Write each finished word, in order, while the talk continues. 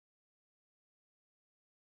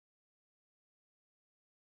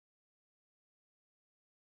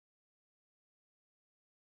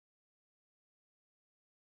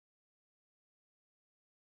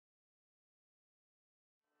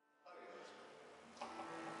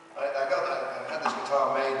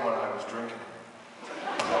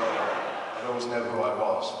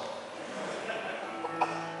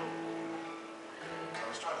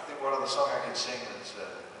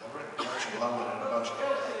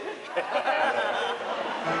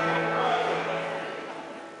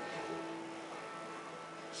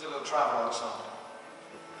It's a little traveling song.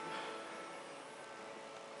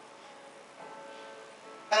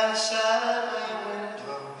 Outside my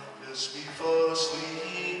window, just before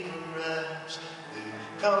sleep arrives, they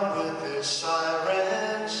come with their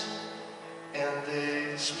sirens, and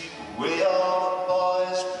they sweep away all the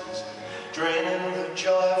boys, busy draining the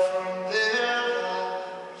joy from their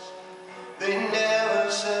lives. They never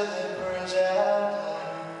said their prayers out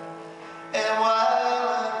loud, and while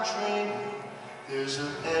I'm dreaming, there's a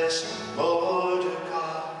passing motor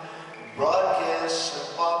car who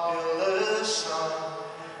broadcasts a popular song.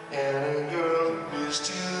 And a girl who is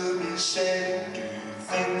to be saying, do you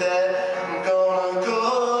think that I'm gonna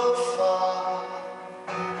go far?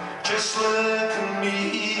 Just look at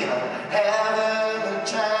me, I'm having the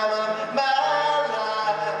time of my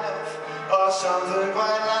life, or something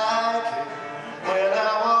quite like it, when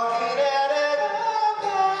I'm walking out and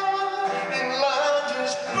about in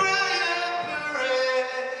London's brilliant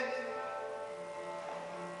parade.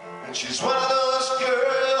 And she's one of those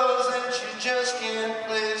girls that you just can't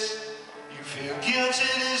place. You feel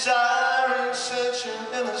guilty desiring such an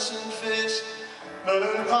innocent face, but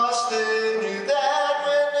of course they knew that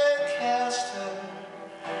when they cast her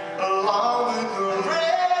along with the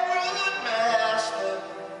railroad master.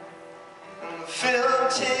 And the film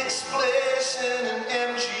takes place in an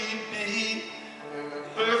MGB, in a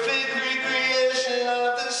perfect recreation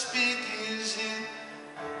of the speakeasy.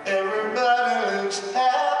 Everybody looks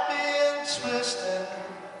happy and twisted.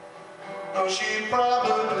 Oh, she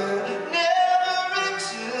probably never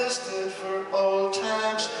existed, for old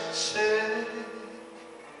time's sake.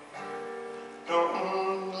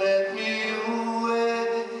 Don't let me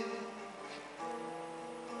away.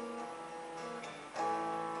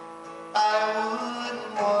 I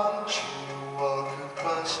wouldn't want you to walk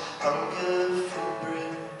across Hungerford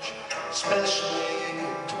Bridge, especially in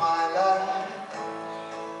twilight,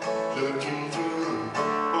 looking through the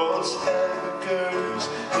boats and the girders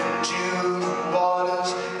into the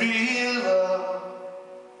waters below.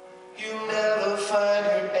 You'll never find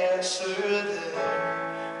your answer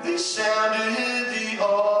there. They sounded the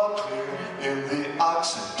all clear in the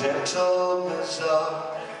Occidental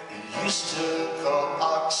Bazaar. They used to call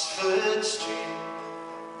Oxford Street.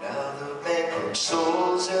 Now the bankrupt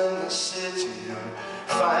souls in the city are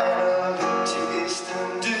finally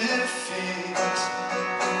tasting defeat.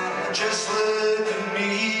 Just look at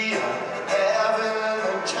me, I'm having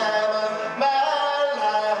the time of my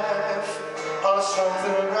life, or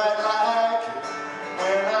something right like it,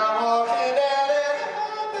 when I'm walking out and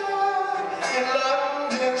about in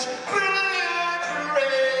London's brilliant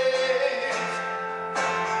parade.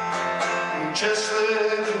 Just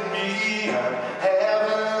look at me, I'm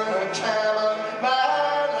having the time of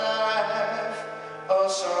my life, or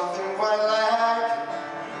something quite like it,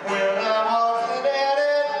 when I'm walking out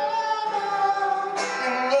and about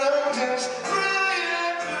in London's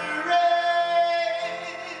brilliant parade.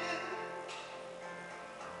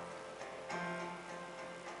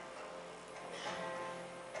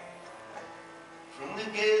 From the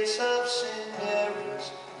gates of St. Mary's,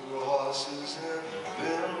 there were horses in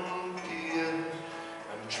Olympia,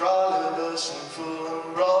 and trolley bus in Fulham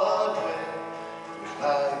Broadway, the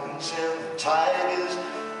lions and the tigers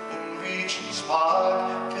in Regent's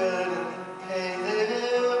Park couldn't pay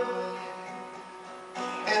their way.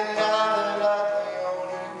 And now they're not the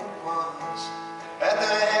only ones at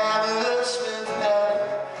the Hammersmith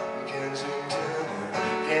Alley, Kensington,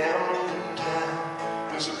 Camden Town.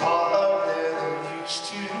 There's a park there that used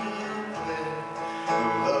to play the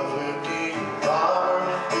lovely Dean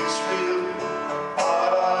Bomber. It's really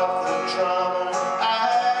part of the drama,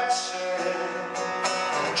 I'd say.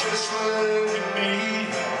 Just look at me.